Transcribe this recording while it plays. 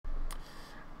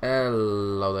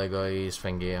Hello there guys,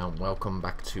 Fengi and welcome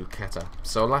back to Keta.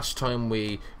 So last time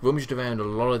we rummaged around a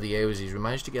lot of the houses, we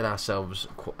managed to get ourselves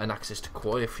an access to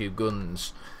quite a few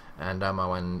guns and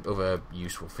ammo and other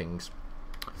useful things.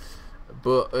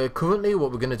 But currently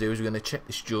what we're going to do is we're going to check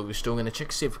this jewelry store. We're going to check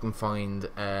to see if we can find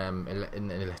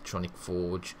an electronic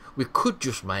forge. We could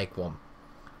just make one,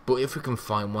 but if we can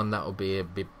find one that will be a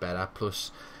bit better.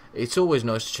 Plus it's always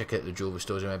nice to check out the jewelry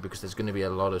stores anyway, because there's going to be a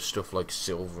lot of stuff like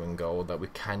silver and gold that we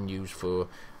can use for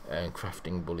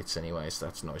crafting bullets anyway, so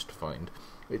that's nice to find.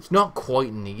 It's not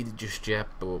quite needed just yet,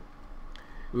 but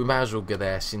we might as well get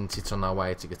there since it's on our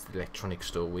way to get to the electronic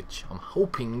store, which I'm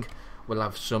hoping will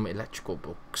have some electrical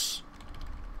books.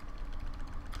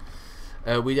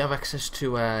 We have access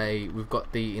to we've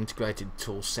got the integrated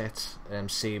tool set,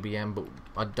 CBM, but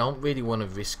I don't really want to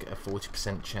risk a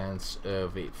 40% chance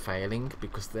of it failing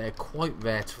because they're quite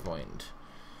rare to find.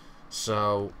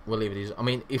 So we'll leave it as. I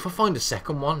mean, if I find a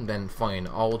second one, then fine,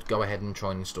 I'll go ahead and try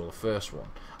and install the first one.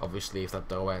 Obviously, if that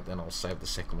don't work, then I'll save the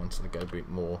second one till I get a bit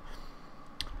more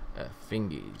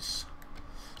thingies.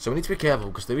 So we need to be careful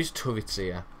because there is turrets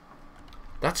here.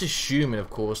 That's assuming, of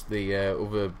course, the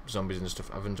other zombies and stuff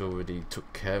haven't already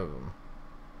took care of them.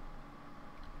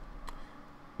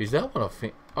 Is that what I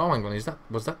think? Oh, hang on,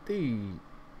 was that the?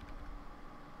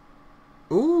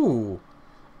 Ooh,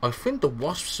 I think the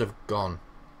wasps have gone.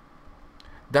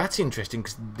 That's interesting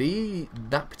because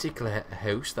that particular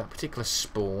house, that particular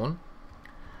spawn,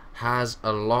 has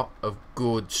a lot of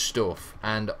good stuff,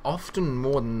 and often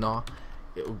more than not,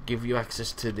 it will give you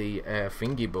access to the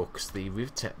thingy books, the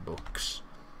Rivtech books.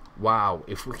 Wow,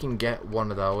 if we can get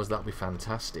one of those, that'd be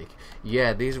fantastic.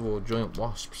 Yeah, these are all giant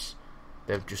wasps.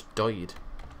 They've just died.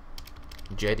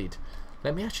 Jetted.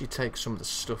 Let me actually take some of the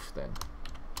stuff then.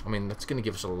 I mean, that's going to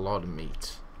give us a lot of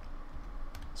meat.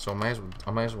 So I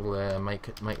may as well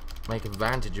make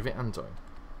advantage of it, haven't I?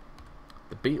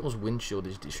 The beetle's windshield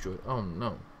is destroyed. Oh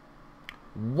no.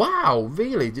 Wow,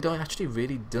 really? Did I actually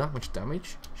really do that much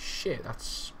damage? Shit,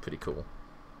 that's pretty cool.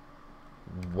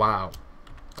 Wow.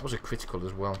 That was a critical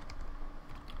as well.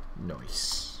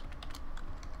 Nice.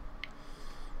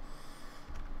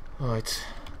 Right,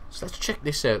 so let's check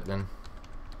this out then.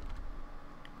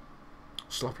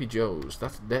 Sloppy Joes.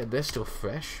 They're still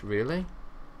fresh, really?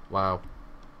 Wow.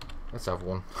 Let's have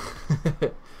one.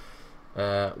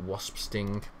 Wasp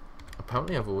sting.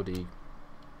 Apparently I've already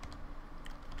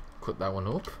cut that one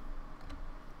up.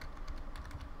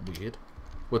 Weird.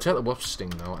 We'll take the wasp sting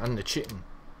though, and the chitin.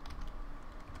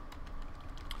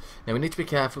 Now we need to be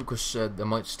careful because there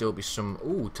might still be some.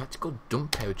 Ooh, tactical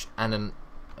dump pouch and an.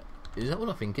 Is that what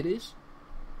I think it is?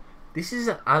 This is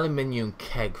an aluminium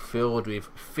keg filled with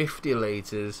 50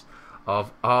 litres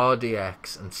of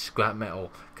RDX and scrap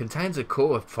metal. Contains a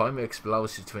core of primary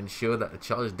explosives to ensure that the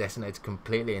charge detonates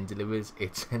completely and delivers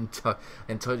its entire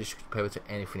destructive power to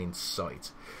anything in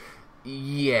sight.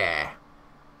 Yeah.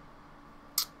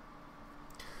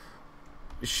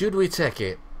 Should we take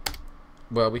it?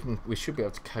 Well, we should be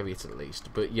able to carry it at least.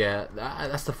 But yeah,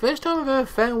 that's the first time I've ever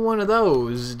found one of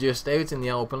those just out in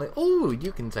the open. Like, oh,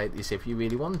 you can take this if you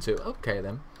really want to. Okay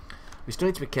then. We still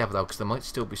need to be careful though, because there might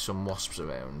still be some wasps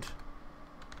around.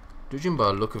 Judging by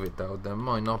the look of it though, there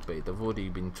might not be. They've already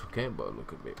been took out by the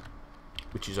look of it,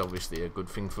 which is obviously a good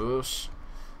thing for us,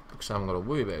 because I haven't got to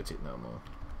worry about it no more.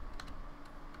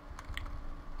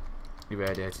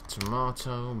 Irradiated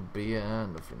tomato, beer,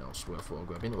 nothing else worthwhile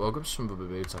grabbing. Well, I'll grab some rubber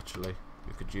boots actually.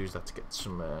 We could use that to get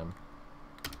some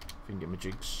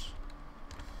thingy-majigs.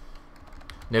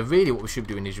 Now really what we should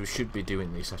be doing is we should be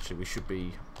doing this actually. We should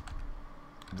be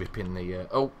ripping the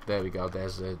oh, there we go,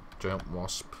 there's a giant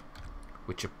wasp,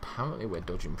 which apparently we're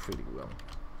dodging pretty well.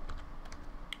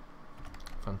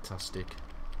 Fantastic.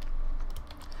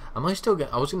 Am I still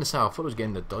getting? I was going to say I thought I was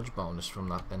getting the dodge bonus from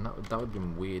that. Then that would have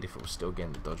been weird if I was still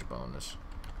getting the dodge bonus.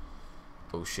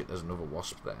 Oh shit! There's another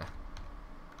wasp there.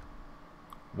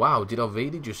 Wow! Did I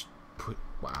really just put?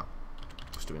 Wow!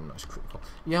 Just doing a nice critical.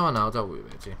 Yeah, I know. Don't worry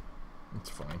about it. It's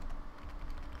fine.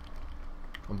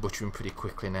 I'm butchering pretty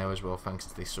quickly now as well, thanks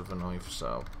to this other knife.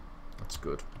 So that's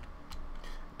good.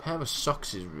 A pair of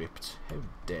socks is ripped. How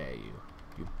dare you,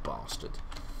 you bastard!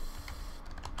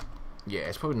 Yeah,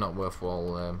 it's probably not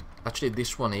worthwhile. Actually,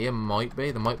 this one here might be.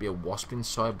 There might be a wasp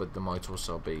inside, but there might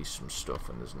also be some stuff,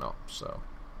 and there's not. So,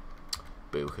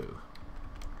 boo-hoo.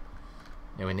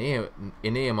 Now,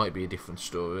 in here might be a different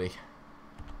story.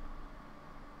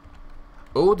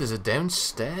 Oh, there's a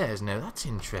downstairs. Now, that's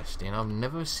interesting. I've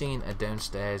never seen a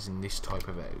downstairs in this type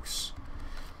of house.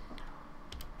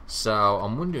 So,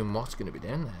 I'm wondering what's going to be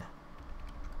down there.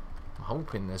 I'm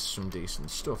hoping there's some decent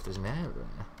stuff. There's an area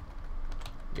there.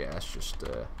 Yeah, it's just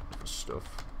for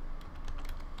stuff.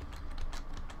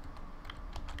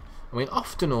 I mean,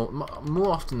 often or more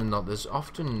often than not, there's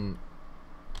often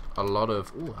a lot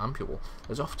of ampule.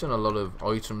 There's often a lot of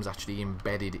items actually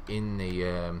embedded in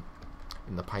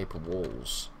the paper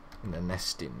walls, in the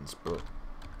nestings. But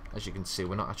as you can see,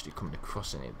 we're not actually coming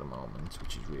across any at the moment,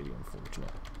 which is really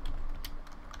unfortunate.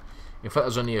 In fact,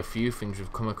 there's only a few things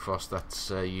we've come across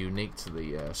that's unique to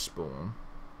the spawn,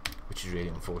 which is really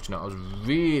unfortunate. I was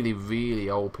really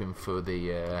hoping for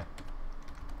the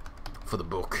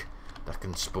book that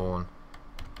can spawn.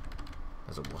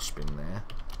 There's a wasp in there.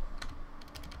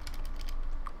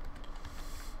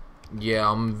 Yeah,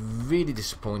 I'm really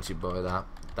disappointed by that.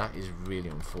 That is really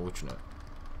unfortunate.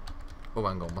 Oh,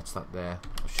 hang on, what's that there?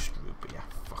 Oh, it's just ruby, yeah,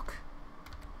 fuck.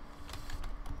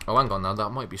 Oh, hang on now, that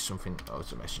might be something. Oh,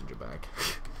 it's a messenger bag.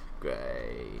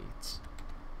 Great.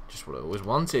 Just what I always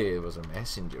wanted was a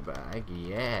messenger bag,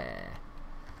 yeah.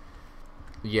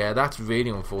 Yeah, that's really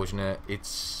unfortunate. It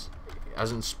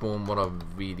hasn't spawned what I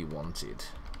really wanted.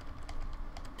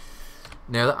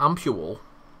 Now, the ampule.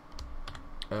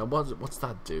 What's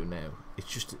that do now? It's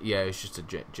just a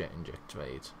jet injector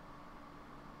aid.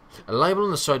 A label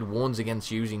on the side warns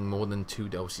against using more than 2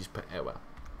 doses per hour.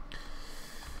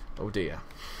 Oh dear.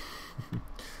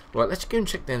 Right, let's go and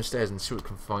check downstairs and see what we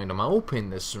can find. I'm hoping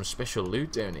there's some special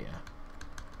loot down here.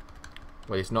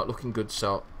 Well, it's not looking good,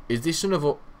 so is this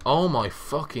another? Oh my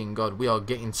fucking god, we are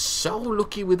getting so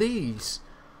lucky with these.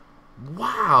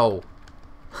 Wow.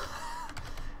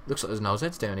 Looks like there's no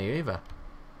Zeds down here either.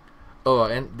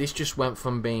 Alright, and this just went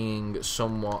from being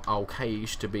somewhat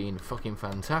okayish to being fucking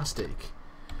fantastic.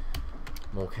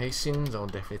 More casings, I'll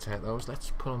definitely take those.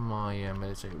 Let's put on my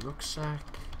military rucksack.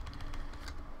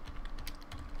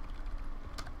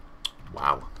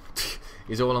 Wow.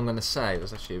 Is all I'm going to say.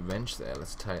 There's actually a wrench there,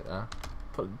 let's take that.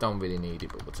 Don't really need it,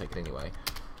 but we'll take it anyway.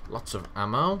 Lots of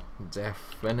ammo,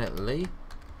 definitely.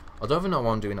 I don't even know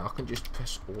why I'm doing it. I can just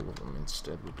press all of them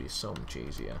instead, would be so much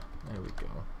easier. There we go.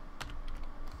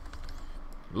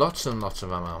 Lots and lots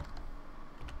of ammo.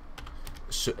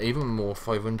 So even more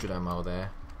 500 ammo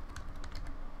there.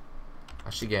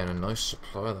 Actually getting a nice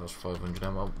supply of those 500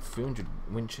 ammo. 300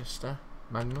 Winchester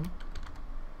Magnum.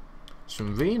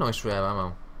 Some really nice rare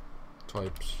ammo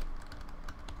types.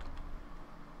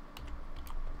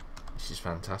 This is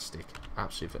fantastic.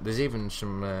 Absolutely. There's even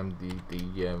some the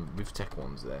Rivtech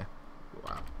ones there.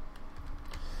 Wow.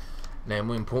 Now,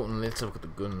 more importantly, let's look at the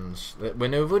guns.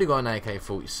 We've already got an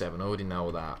AK-47, I already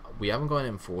know that. We haven't got an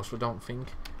Enforcer, I don't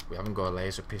think. We haven't got a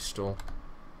laser pistol.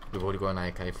 We've already got an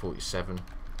AK-47.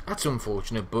 That's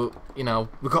unfortunate, but, you know,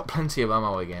 we've got plenty of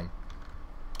ammo again.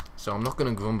 So I'm not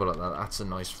going to grumble at that. That's a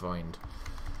nice find.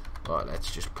 Right,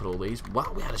 let's just put all these.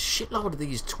 Wow, we had a shitload of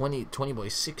these 20 by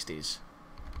 60s.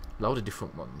 Load of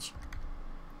different ones.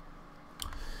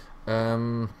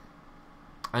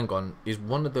 Hang on, is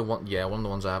one of the one? Yeah, one of the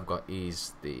ones I have got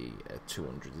is the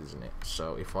 200, isn't it?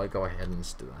 So if I go ahead and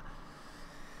do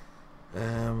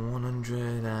that,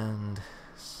 100 and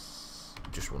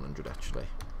just 100 actually.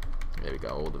 There we go.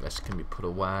 All the rest can be put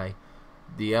away.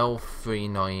 The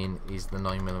L39 is the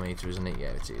 9mm, isn't it?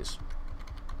 Yeah, it is.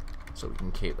 So we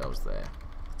can keep those there.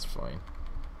 That's fine.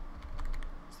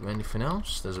 Is there anything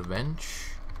else? There's a wrench.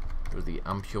 There's the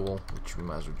ampule, which we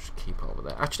might as well just keep over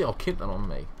there. Actually, I'll keep that on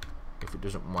me if it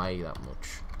doesn't weigh that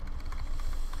much.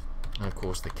 And of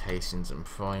course the casings and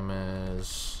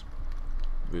primers,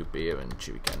 root beer and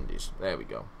chewy candies. There we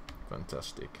go.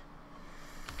 Fantastic.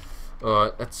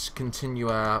 Alright, let's continue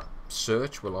our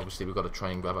search. Well, obviously we've got to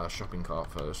try and grab our shopping cart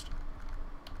first.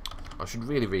 I should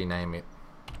really rename it.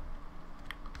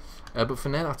 But for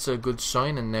now that's a good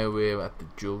sign, and now we're at the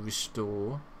jewellery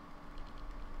store.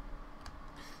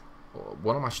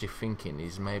 What I'm actually thinking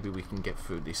is maybe we can get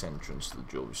through this entrance to the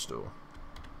jewellery store.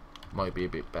 Might be a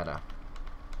bit better.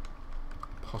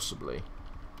 Possibly.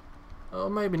 Oh,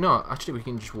 maybe not. Actually, we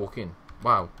can just walk in.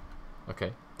 Wow.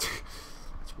 Okay.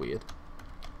 That's weird.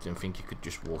 Didn't think you could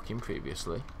just walk in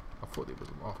previously. I thought it was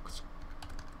locked.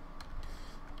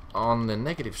 On the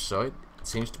negative side, it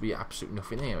seems to be absolutely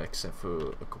nothing here except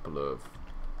for a couple of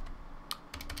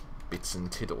bits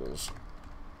and tiddles.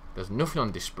 There's nothing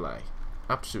on display.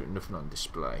 Absolutely nothing on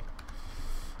display.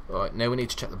 Alright, now we need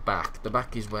to check the back. The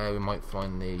back is where we might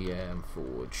find the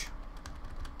forge.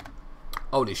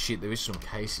 Holy shit, there is some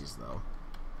cases though.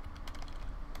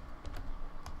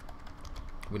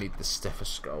 We need the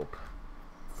stethoscope.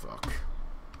 Fuck.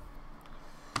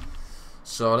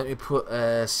 So let me put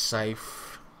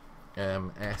safe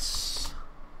S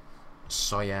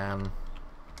cyan.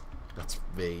 That's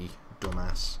V,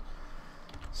 dumbass.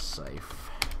 Safe.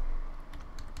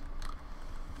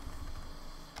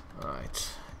 Right.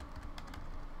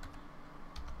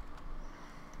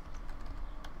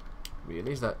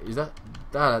 really.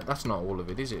 That's not all of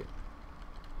it, is it?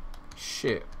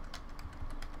 Shit.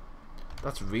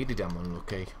 That's really damn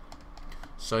unlucky.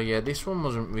 So yeah, this one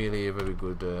wasn't really a very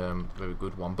good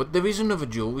one. But there is another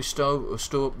jewelry store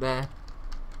up there,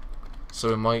 so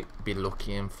we might be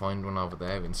lucky and find one over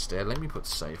there instead. Let me put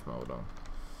safe mode on.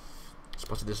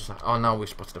 Spotted this. Oh no, we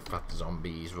spotted a fat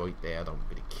zombies right there. I don't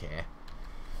really care.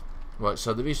 Right,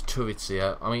 so there is turrets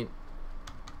here. I mean,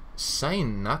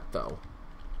 saying that though,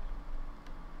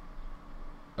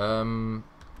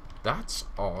 that's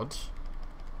odd.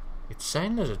 It's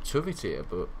saying there's a turret here,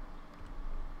 but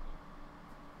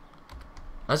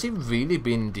has it really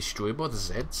been destroyed by the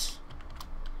Zeds?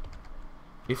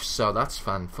 If so, that's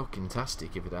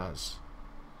fan-fucking-tastic if it has.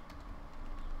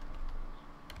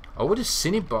 I would have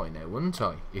seen it by now, wouldn't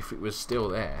I? If it was still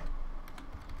there.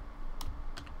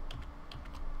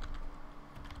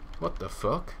 What the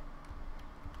fuck?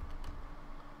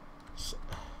 So,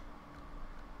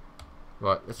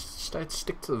 right, let's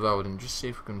stick to the road and just see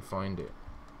if we can find it.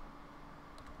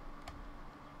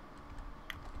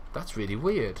 That's really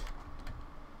weird.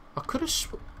 I could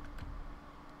have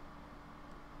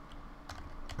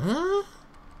huh?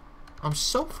 I'm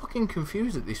so fucking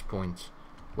confused at this point.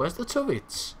 Where's the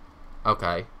turrets?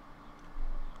 Okay.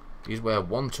 Here's where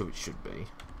one turret should be.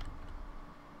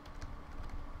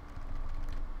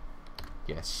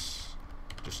 Yes.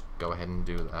 Just go ahead and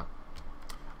do that.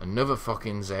 Another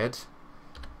fucking Z.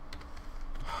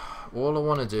 All I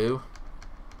want to do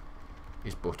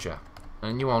is butcher.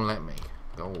 And you won't let me.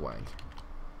 Go away.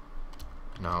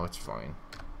 No, it's fine.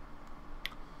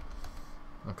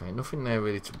 Okay, nothing there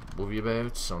really to worry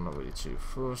about, so I'm not really too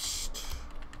fussed.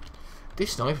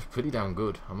 This knife is pretty damn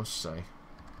good, I must say.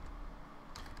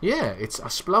 Yeah, it's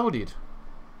exploded.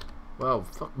 Well,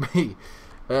 fuck me.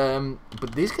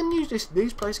 But these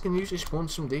players can usually spawn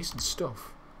some decent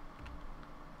stuff.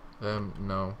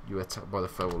 No, you were attacked by the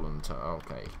feral hunter.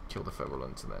 Okay, kill the feral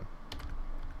hunter then.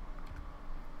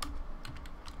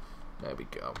 There we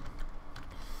go.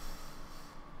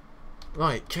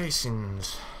 Right,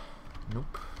 casings.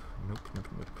 Nope.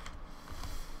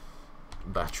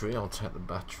 Battery, I'll take the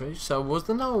battery. So was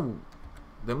there no...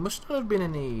 There must not have been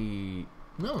any...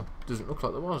 No, doesn't look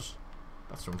like there was.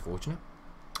 That's unfortunate.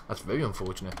 That's very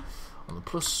unfortunate. On the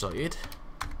plus side,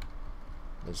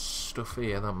 there's stuff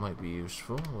here that might be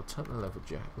useful. We'll take the leather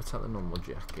jacket. We'll take the normal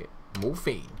jacket.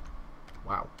 Morphine.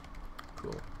 Wow.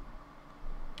 Cool.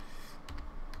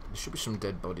 There should be some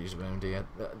dead bodies around here.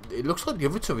 It looks like the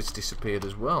other turret's disappeared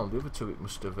as well. The other turret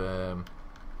must have...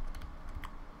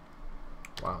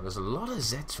 Wow, there's a lot of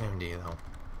Zeds around here though.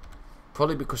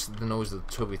 Probably because of the noise of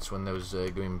the turrets when they was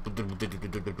going...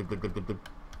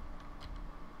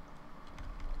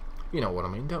 You know what I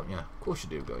mean, don't you? Of course you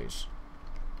do, guys.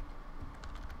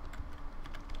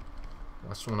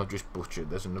 That's the one I've just butchered.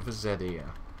 There's another Z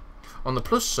here. On the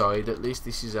plus side, at least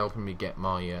this is helping me get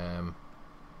my...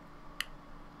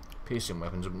 piercing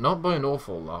weapons, not by an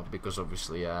awful lot, because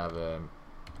obviously I have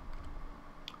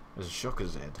there's a shocker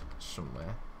Z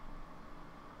somewhere.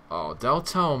 Oh, they'll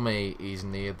tell me he's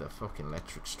near the fucking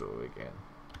electric store again.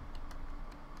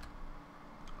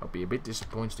 I'd be a bit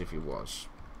disappointed if he was.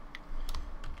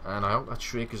 And I hope that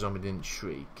shrieker zombie didn't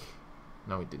shriek.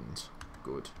 No, it didn't.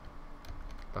 Good.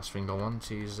 Last thing I want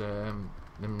is them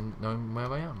knowing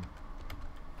where I am.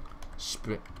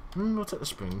 Spring. I'll take the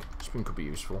spring. Spring could be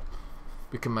useful.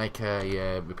 We can make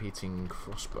a repeating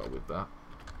crossbow with that.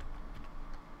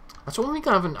 That's one thing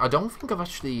I don't think I've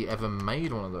actually ever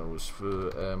made one of those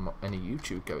for any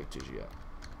YouTube characters yet.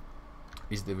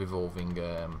 Is the revolving,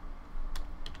 the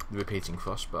repeating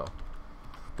crossbow.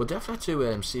 But definitely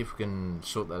to see if we can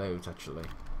sort that out. Actually,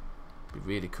 be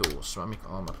really cool. Ceramic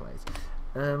armor plate.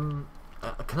 Can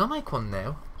I make one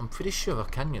now? I'm pretty sure I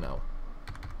can. You know.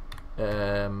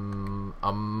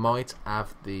 I might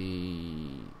have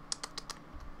the.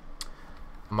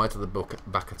 I might have the book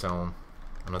back at home,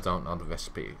 and I don't know the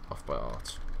recipe off by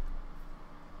heart.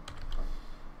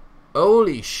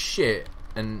 Holy shit!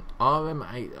 And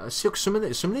RM8. Some of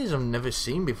these I've never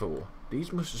seen before.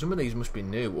 Some of these must be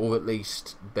new, or at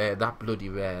least they're that bloody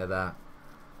rare that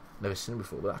I've never seen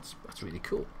before. But that's really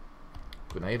cool.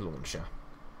 Grenade launcher.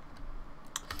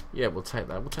 Yeah, we'll take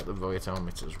that. We'll take the riot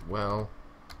helmet as well.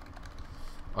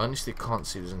 I honestly can't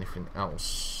see there's anything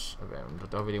else around. I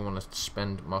don't really want to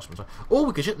spend most of my time. Oh,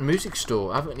 we could check the music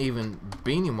store. I haven't even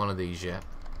been in one of these yet.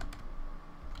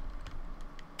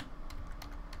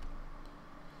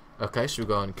 Okay, so we've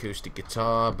got an acoustic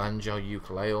guitar, banjo,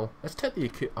 ukulele. Let's take the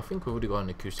I think we've already got an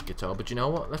acoustic guitar, but you know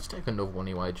what? Let's take another one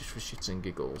anyway, just for shits and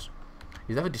giggles.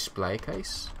 Is there a display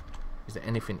case? Is there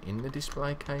anything in the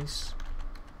display case?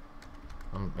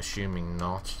 I'm assuming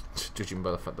not, judging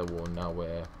by the fact there were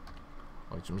nowhere.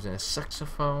 Items in a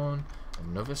saxophone,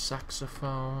 another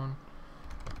saxophone,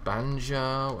 a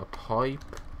banjo, a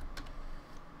pipe,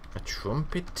 a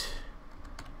trumpet,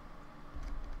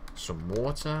 some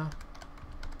water,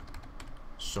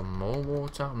 some more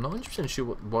water. I'm not 100% sure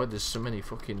why there's so many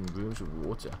fucking rooms with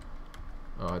water.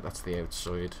 Alright, that's the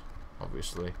outside,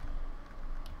 obviously.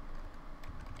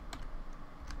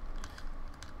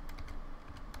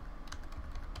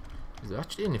 Is there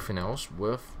actually anything else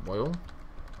worthwhile?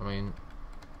 I mean,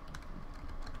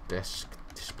 desk,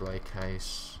 display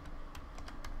case,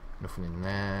 nothing in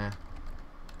there,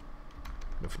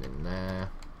 nothing in there.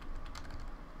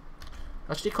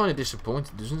 Actually kind of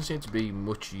disappointed, there doesn't seem to be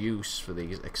much use for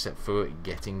these except for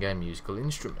getting a musical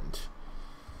instrument.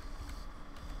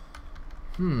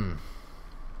 You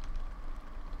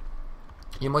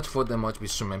might have thought there might be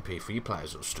some MP3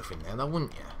 players or stuff in there, though,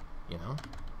 wouldn't you? You know?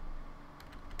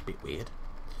 Bit weird.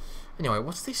 Anyway,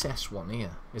 what's this S1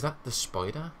 here? Is that the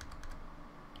spider?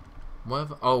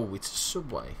 Whatever. Oh, it's a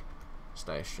subway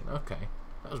station. Okay,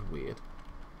 that was weird.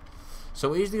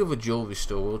 So here's the other jewellery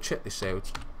store. We'll check this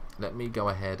out. Let me go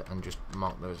ahead and just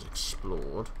mark those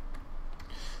explored.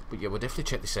 But yeah, we'll definitely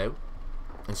check this out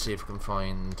and see if we can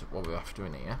find what we're after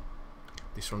in here.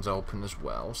 This one's open as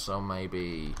well, so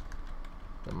maybe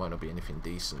there might not be anything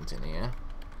decent in here.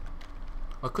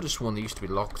 I could have sworn they used to be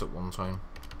locked at one time.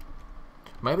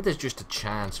 Maybe there's just a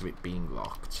chance of it being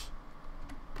locked.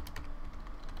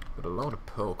 Got a load of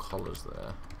pearl collars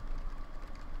there.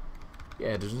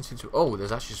 Yeah, it doesn't seem to... Oh,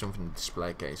 there's actually something in the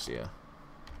display case here.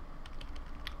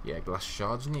 Yeah, glass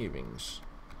shards and earrings.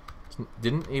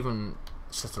 Didn't even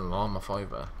set an alarm off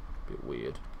either. Bit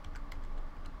weird.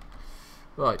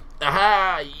 Right.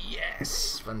 Aha!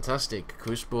 Yes! Fantastic.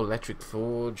 Crucible, electric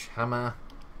forge, hammer.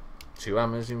 2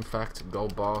 hammers, in fact.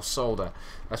 Gold bar, solder.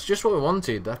 That's just what we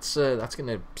wanted. That's going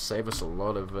to save us a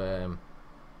lot of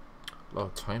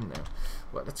time now.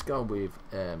 Right, let's go with...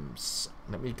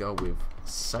 let me go with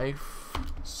safe,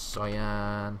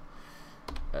 cyan.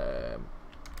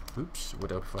 Oops,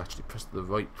 would help if I actually pressed the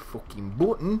right fucking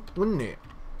button, wouldn't it?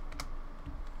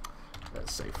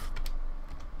 That's safe.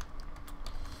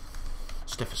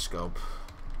 Stethoscope.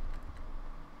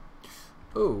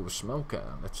 Oh,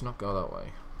 smoker. Let's not go that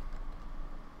way.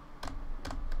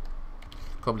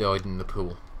 Probably hide in the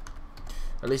pool.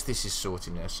 At least this is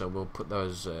sorted now, so we'll put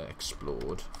those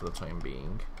explored for the time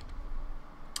being.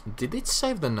 Did it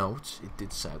save the notes? It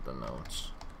did save the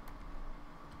notes.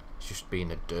 It's just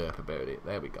being a derp about it.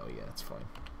 There we go, yeah, that's fine.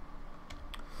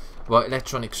 Right,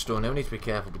 electronics store. Now we need to be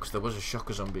careful because there was a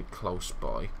shocker zombie close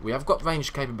by. We have got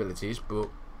ranged capabilities, but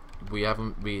we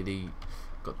haven't really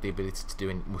got the ability to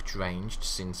do much ranged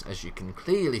since, as you can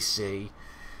clearly see,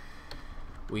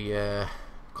 we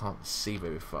can't see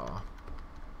very far.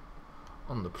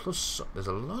 On the plus side, there's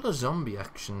a lot of zombie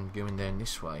action going down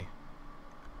this way.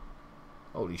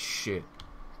 Holy shit.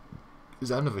 Is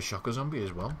that another shocker zombie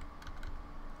as well?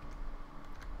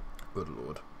 Good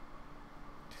lord.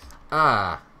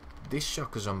 Ah, this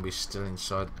shocker zombie's still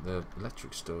inside the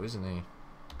electric store, isn't he?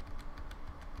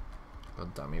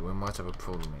 God damn it, we might have a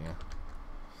problem here.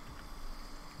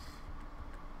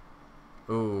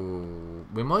 Oh,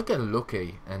 we might get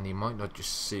lucky and he might not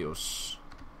just see us.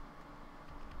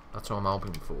 That's what I'm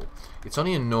hoping for. It's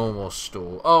only a normal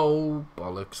store. Oh,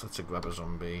 bollocks, that's a grabber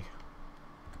zombie.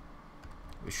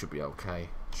 We should be okay.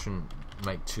 Shouldn't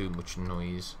make too much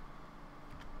noise.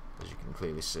 As you can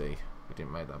clearly see, we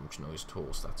didn't make that much noise at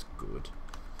all, so that's good.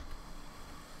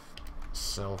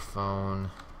 Cell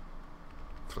phone.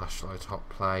 Flashlight, hot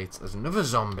plate. There's another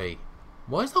zombie.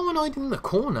 Why is that one hiding in the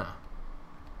corner?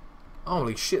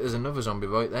 Holy shit, there's another zombie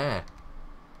right there.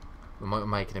 We might be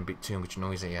making a bit too much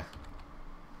noise here.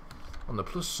 On the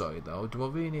plus side though, do I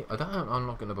really... I'm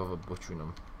not going to bother butchering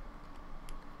them.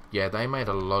 Yeah, they made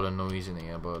a lot of noise in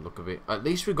here by the look of it. At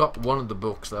least we got one of the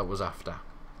books that was after.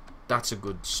 That's a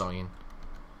good sign.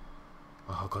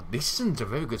 Oh god, this isn't a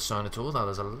very good sign at all though.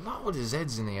 There's a lot of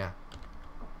Z's in here.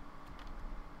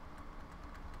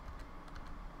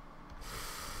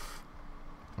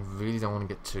 I really don't want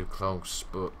to get too close,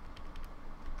 but...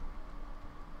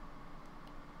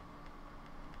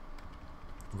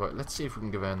 Right, let's see if we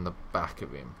can go around the back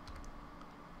of him.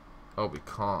 Oh, we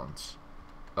can't.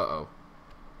 Uh-oh.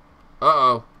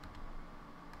 Uh-oh!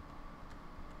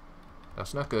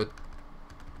 That's not good.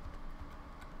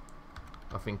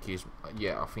 I think he's...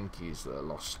 Yeah, I think he's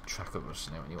lost track of us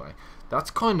now anyway.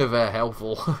 That's kind of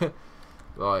helpful.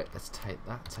 Right, let's take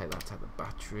that, take the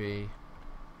battery.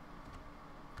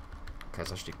 Okay,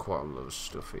 there's actually quite a lot of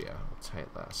stuff here. We'll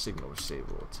take that. Signal receiver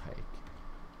we'll take.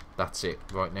 That's it.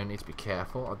 Right, now I need to be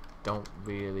careful. I don't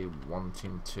really want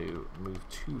him to move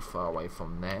too far away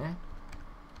from there.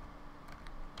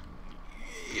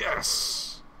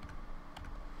 Yes!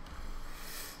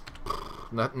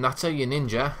 That's how you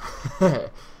ninja.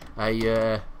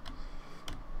 A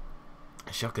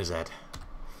shocker's head.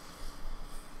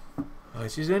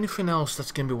 Right, is there anything else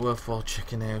that's going to be worthwhile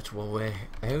checking out while we're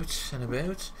out and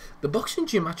about? The boxing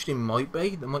gym actually might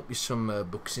be. There might be some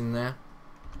books in there.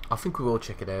 I think we will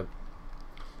check it out.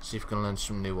 See if we can learn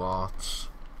some new arts.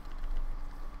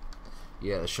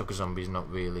 Yeah, the shocker zombie's not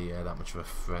really that much of a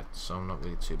threat, so I'm not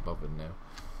really too bothered now.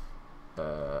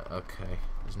 Okay,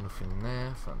 there's nothing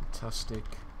there. Fantastic.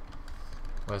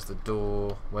 Where's the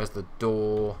door? Where's the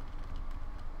door?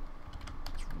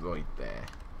 It's right there.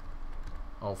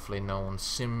 Hopefully no one's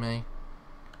seen me.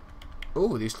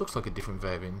 Oh, this looks like a different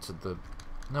variant of the...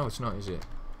 No, it's not, is it?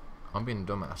 I'm being a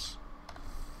dumbass.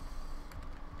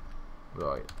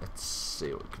 Right, let's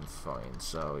see what we can find.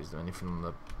 So, is there anything on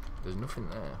the... There's nothing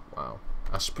there. Wow.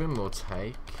 Aspirin will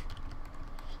take.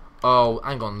 Oh,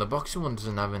 hang on. The boxing one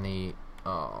doesn't have any...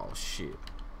 Oh, shit.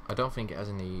 I don't think it has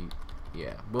any...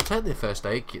 Yeah. We'll take the first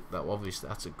aid kit, though. Obviously,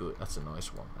 that's a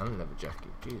nice one. And a leather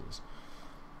jacket. Jesus.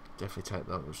 Definitely take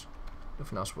those.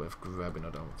 Nothing else worth grabbing, I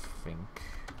don't think.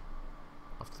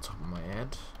 Off the top of my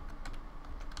head.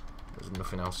 There's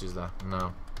nothing else, is there?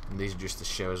 No. And these are just the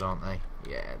showers, aren't they?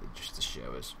 Yeah, they're just the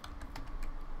showers.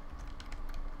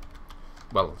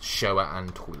 Well, shower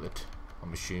and toilet,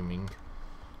 I'm assuming.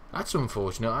 That's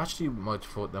unfortunate. I actually might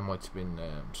have thought there might have been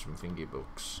some thingy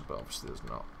books, but obviously there's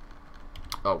not.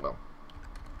 Oh well.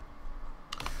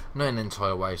 Not an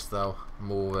entire waste though.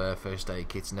 More first aid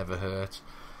kits never hurt.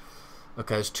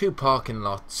 Okay, there's 2 parking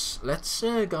lots. Let's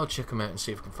go check them out and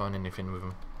see if we can find anything with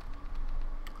them.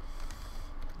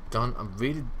 I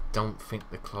really don't think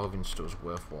the clothing store's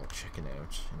worthwhile checking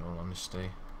out, in all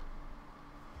honesty.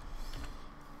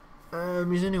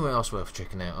 Is anywhere else worth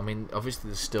checking out? I mean, obviously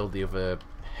there's still the other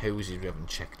houses we haven't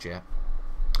checked yet.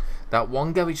 That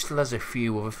one garage still has a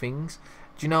few other things.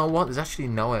 Do you know what? There's actually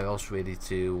nowhere else really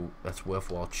that's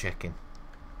worthwhile checking.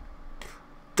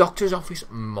 Doctor's office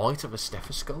might have a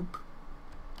stethoscope.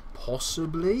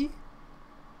 Possibly.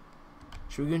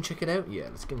 Should we go and check it out? Yeah,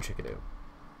 let's go and check it out.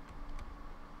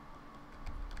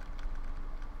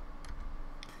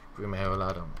 Grim Owl,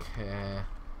 I don't care.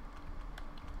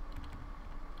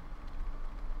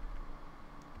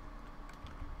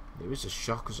 There is a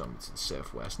shocker zombie to the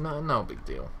southwest. No big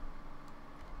deal.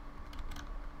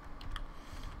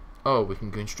 Oh, we can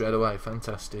go in straight away.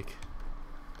 Fantastic.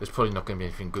 There's probably not going to be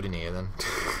anything good in here then.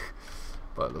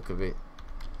 By the look of it.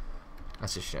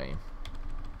 That's a shame.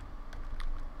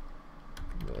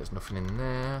 There's nothing in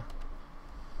there.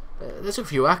 There's a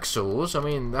few axles. I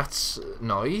mean, that's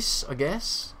nice, I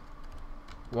guess.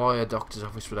 Why a doctor's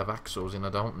office would have axles in, I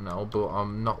don't know, but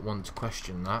I'm not one to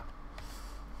question that.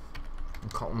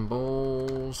 And cotton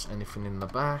balls. Anything in the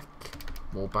back?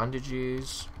 More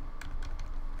bandages.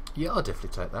 Yeah, I'll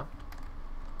definitely take that.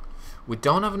 We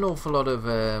don't have an awful lot of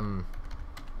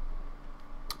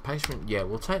patient. Yeah,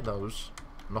 we'll take those.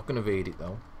 I'm not going to read it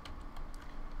though.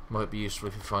 Might be useful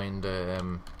if you find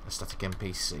a static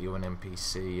NPC or an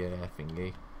NPC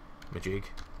thingy majig.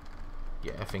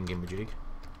 Yeah, thingy majig.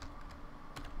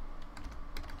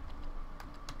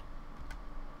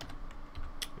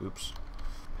 Oops.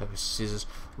 Pepper scissors.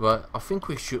 Right, I think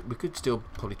we could still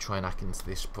probably try and hack into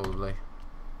this probably.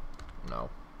 No.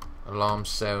 Alarm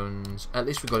sounds. At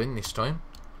least we got in this time.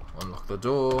 Unlock the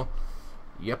door.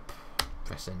 Yep.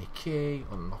 Press any key.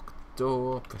 Unlock the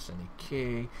door. Press any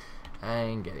key.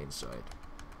 And get inside.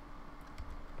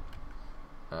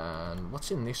 And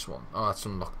what's in this one? Oh, that's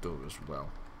unlocked door as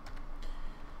well.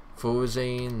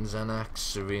 Thorazine, Xanax,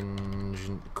 syringe.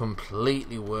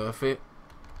 Completely worth it.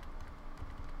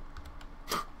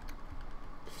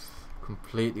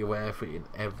 Completely worth it in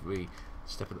every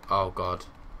step of the... Oh god.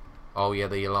 Oh yeah,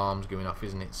 the alarm's going off,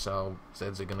 isn't it? So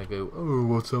Zeds are gonna go, oh,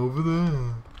 what's over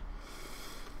there?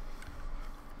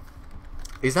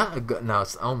 Is that a... No,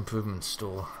 it's the home improvement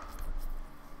store.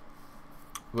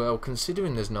 Well,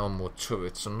 considering there's no more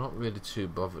turrets, I'm not really too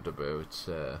bothered about...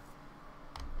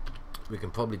 we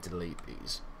can probably delete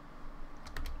these.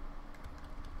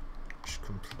 Just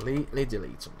completely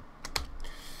delete them.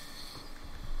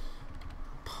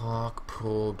 Park,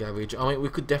 pool, garage. I mean, we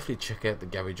could definitely check out the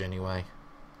garage anyway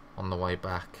on the way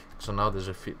back. So now there's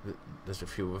a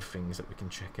few other things that we can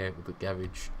check out with the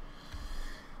garage.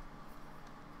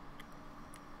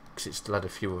 Because it still had a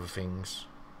few other things.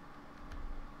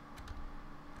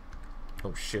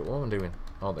 Oh shit, what am I doing?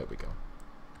 Oh, there we go.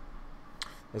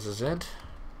 There's a Z.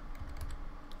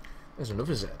 There's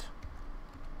another Z.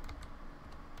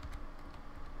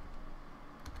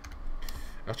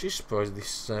 Actually surprised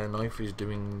this knife is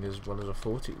doing as well as I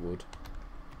thought it would.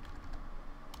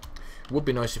 It would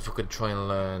be nice if I could try and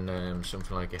learn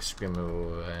something like Eskrima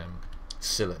or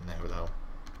Sillet now though.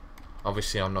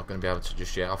 Obviously I'm not going to be able to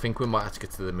just yet. I think we might have to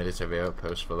get to the military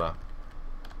outpost for that.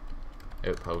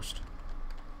 Outpost.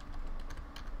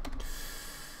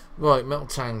 Right, metal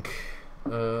tank.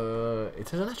 It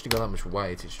hasn't actually got that much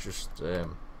weight, it's just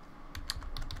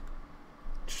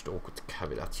awkward to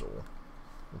carry, that's all.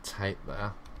 We'll take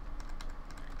that.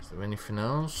 Is there anything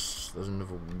else? There's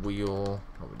another wheel.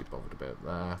 Not really bothered about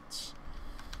that.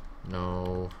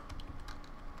 No.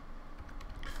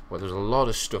 Well, there's a lot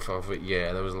of stuff over it.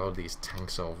 Yeah, there was a lot of these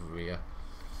tanks over here.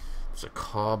 There's a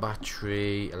car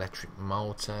battery, electric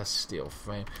motor, steel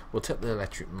frame. We'll take the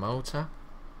electric motor.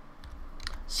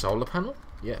 Solar panel?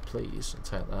 Yeah, please. I'll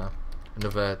take that.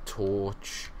 Another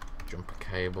torch, jumper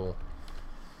cable.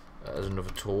 There's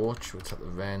another torch. We'll take the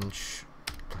wrench.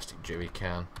 Plastic jerry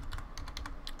can.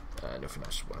 Nothing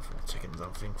else worth taking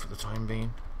that thing for the time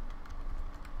being.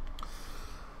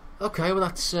 Okay, well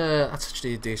that's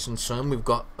actually a decent sum. We've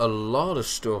got a lot of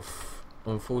stuff.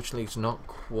 Unfortunately, it's not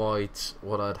quite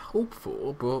what I'd hoped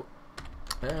for, but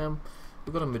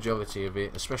we've got a majority of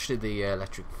it, especially the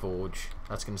electric forge.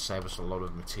 That's going to save us a lot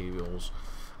of materials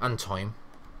and time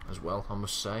as well, I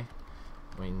must say.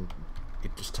 I mean,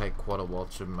 it does take quite a while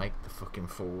to make the fucking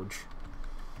forge.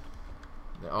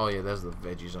 Oh yeah, there's the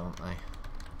veggies, aren't they?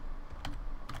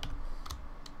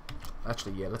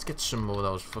 Actually, yeah, let's get some more of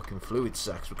those fucking fluid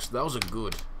sacks, because those are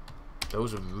good.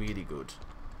 Those are really good.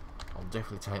 I'll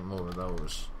definitely take more of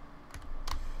those.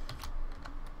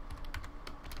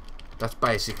 That's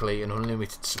basically an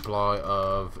unlimited supply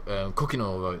of cooking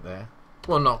oil right there.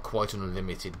 Well, not quite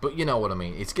unlimited, but you know what I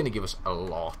mean. It's going to give us a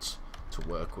lot to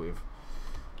work with.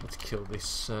 Let's kill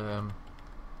this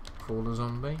crawler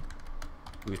zombie.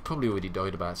 Who's probably already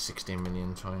died about 16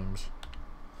 million times.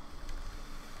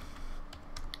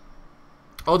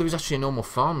 Oh, there was actually a normal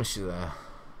pharmacy there.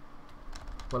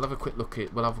 We'll have a quick look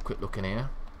in here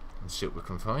and see what we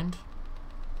can find.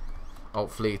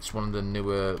 Hopefully it's one of the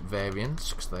newer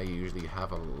variants, because they usually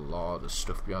have a lot of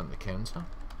stuff behind the counter.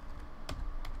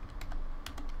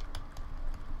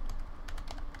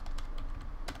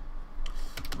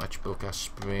 Matchbook,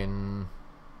 aspirin,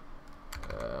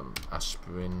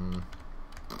 aspirin.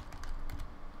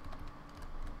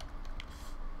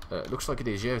 Looks like it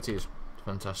is. Yeah, it is.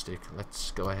 Fantastic.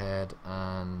 Let's go ahead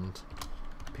and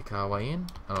pick our way in.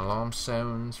 An alarm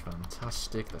sounds.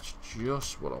 Fantastic. That's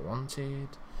just what I wanted.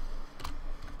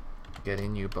 Get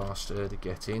in, you bastard.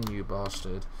 Get in, you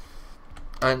bastard.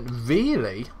 And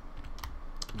really,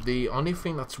 the only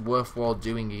thing that's worthwhile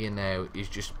doing here now is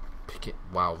just pick it.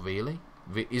 Wow, really?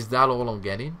 Is that all I'm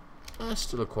getting? There's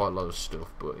still quite a lot of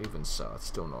stuff, but even so, it's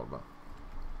still not that.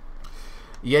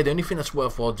 Yeah, the only thing that's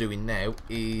worthwhile doing now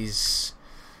is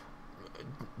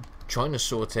trying to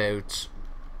sort out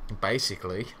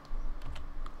basically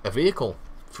a vehicle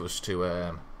for us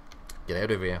to get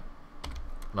out of here.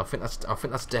 And I think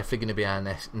that's definitely going to be our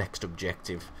next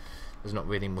objective. There's not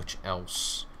really much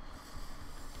else.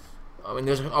 I mean,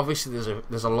 there's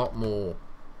a lot more.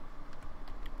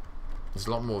 There's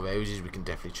a lot more houses we can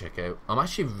definitely check out. I'm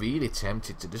actually really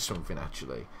tempted to do something.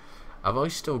 Actually,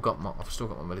 I've still got my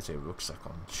military rucksack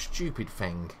on. Stupid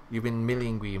thing! You've been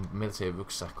milling with your military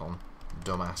rucksack on,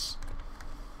 dumbass.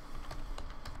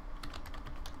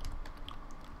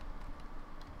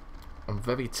 I'm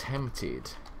very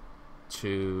tempted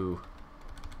to.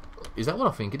 Is that what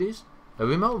I think it is? A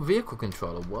remote vehicle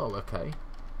controller. Whoa, okay.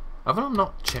 I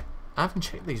haven't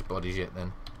checked these bodies yet.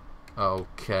 Then,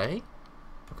 okay.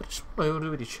 I could have sworn I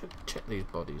already checked these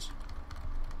bodies.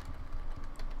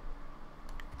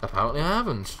 Apparently I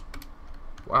haven't.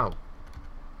 Wow.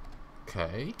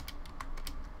 Okay.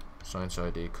 Science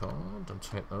ID card. I'll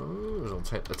take those. I'll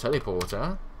take the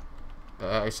teleporter.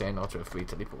 I say not to a free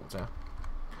teleporter.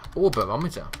 Or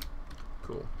barometer.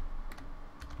 Cool.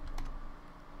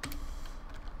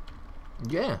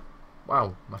 Yeah.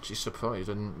 Wow. I'm actually surprised.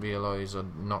 I didn't realise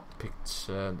I'd not picked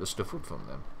the stuff up from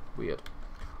them. Weird.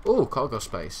 Oh, cargo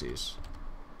spaces.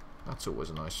 That's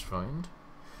always a nice find.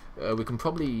 We can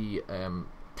probably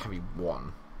carry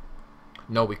one.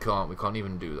 No, we can't. We can't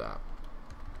even do that.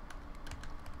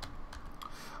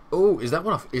 Oh, is that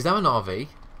one? Is that an RV?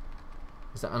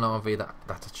 Is that an RV that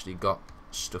actually got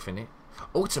stuff in it?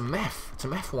 Oh, it's a meth. It's a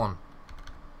meth one.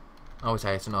 Oh, it's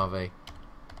an RV.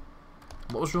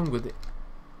 What was wrong with it?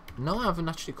 No, I haven't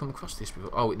actually come across this before.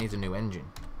 Oh, it needs a new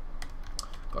engine.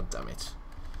 God damn it.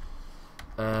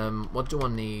 What do I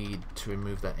need to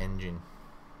remove that engine?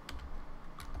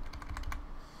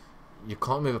 You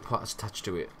can't remove a part that's attached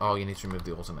to it. Oh, you need to remove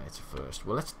the alternator first.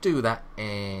 Well, let's do that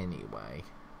anyway.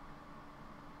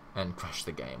 And crash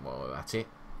the game while we're at it.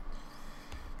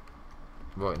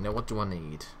 Right, now what do I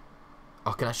need?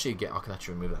 I can actually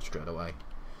remove that straight away.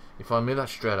 If I remove that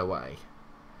straight away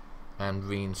and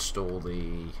reinstall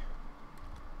the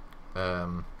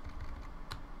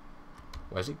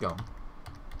where's it gone?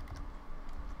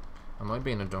 Am I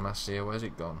being a dumbass here? Where's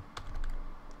it gone?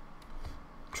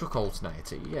 Truck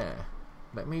alternator, yeah.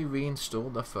 Let me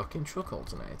reinstall the fucking truck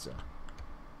alternator.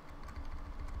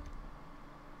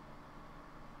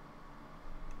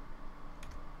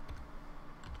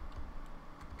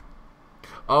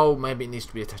 Oh, maybe it needs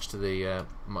to be attached to the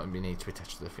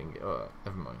thing. Oh,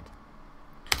 never mind.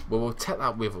 Well, we'll take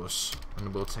that with us,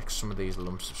 and we'll take some of these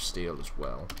lumps of steel as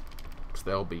well, because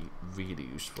they'll be really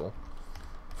useful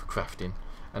for crafting.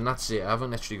 And that's it. I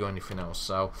haven't actually got anything else.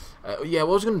 So, yeah,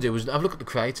 what I was going to do was have a look at the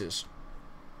craters,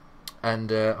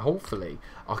 and hopefully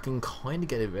I can kind of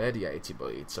get irradiated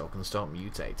by it, so I can start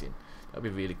mutating. That'd be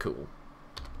really cool.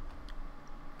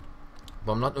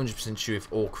 But I'm not 100% sure if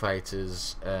all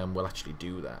craters will actually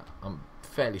do that. I'm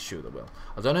fairly sure they will.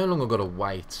 I don't know how long I've got to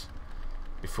wait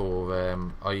before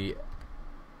I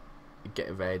get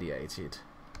irradiated.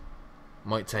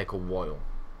 Might take a while.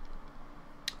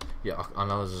 Yeah, I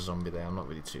know there's a zombie there. I'm not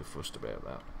really too fussed about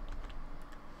that.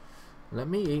 Let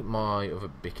me eat my other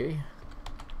bicky.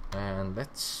 And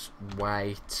let's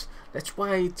wait. Let's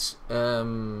wait 4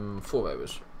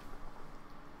 hours.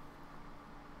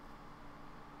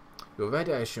 Your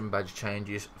radiation badge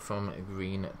changes from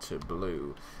green to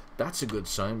blue. That's a good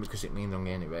sign because it means I'm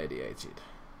getting irradiated.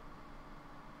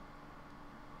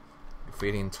 You're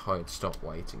feeling tired, stop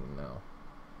waiting now.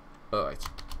 Alright.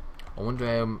 I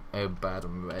wonder how bad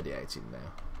I'm irradiated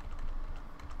now.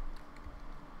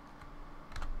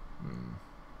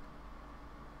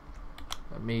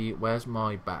 Where's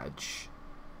my badge?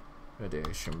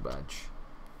 Radiation badge.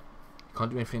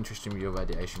 Can't do anything interesting with your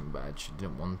radiation badge. You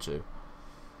didn't want to.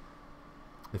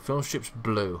 The film strip's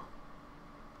blue.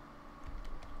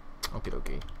 Okie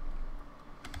dokie.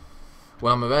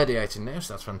 Well, I'm irradiating now,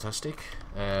 so that's fantastic.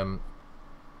 In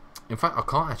fact, I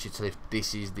can't actually tell if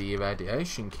this is the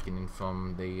irradiation kicking in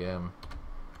from the...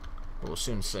 we'll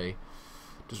soon see.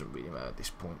 Doesn't really matter at this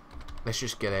point. Let's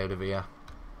just get out of here.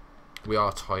 We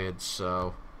are tired,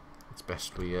 so it's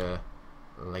best we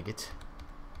leg it.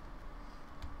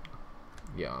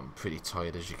 Yeah, I'm pretty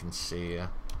tired, as you can see here.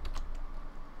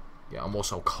 Yeah, I'm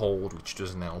also cold, which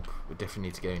doesn't help. We definitely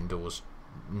need to go indoors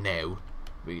now.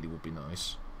 Really would be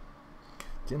nice.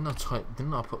 Didn't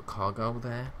I put cargo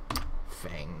there?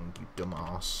 Fang, you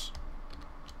dumbass.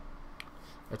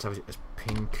 Let's have it as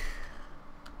pink.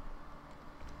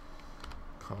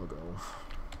 Cargo.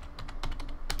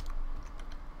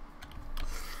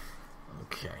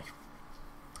 Okay.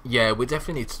 Yeah, we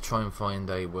definitely need to try and find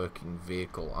a working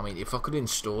vehicle. I mean, if I could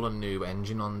install a new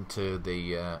engine onto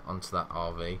that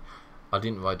RV. I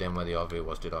didn't write down where the RV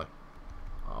was, did I?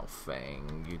 Oh,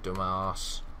 Fang, you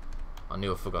dumbass. I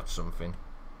knew I forgot something.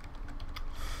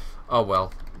 Oh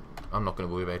well, I'm not going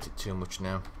to worry about it too much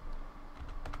now.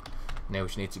 Now we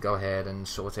just need to go ahead and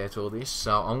sort out all this.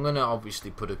 So I'm going to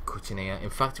obviously put a cut in here. In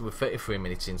fact, we're 33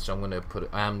 minutes in, so I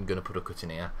am going to put a cut in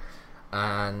here.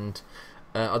 And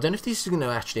I don't know if this is going to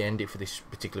actually end it for this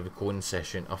particular recording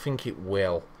session. I think it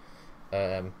will.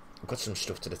 I've got some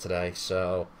stuff to do today,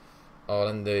 so I'll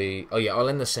end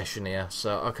the session here.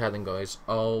 So okay then, guys,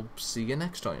 I'll see you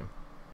next time.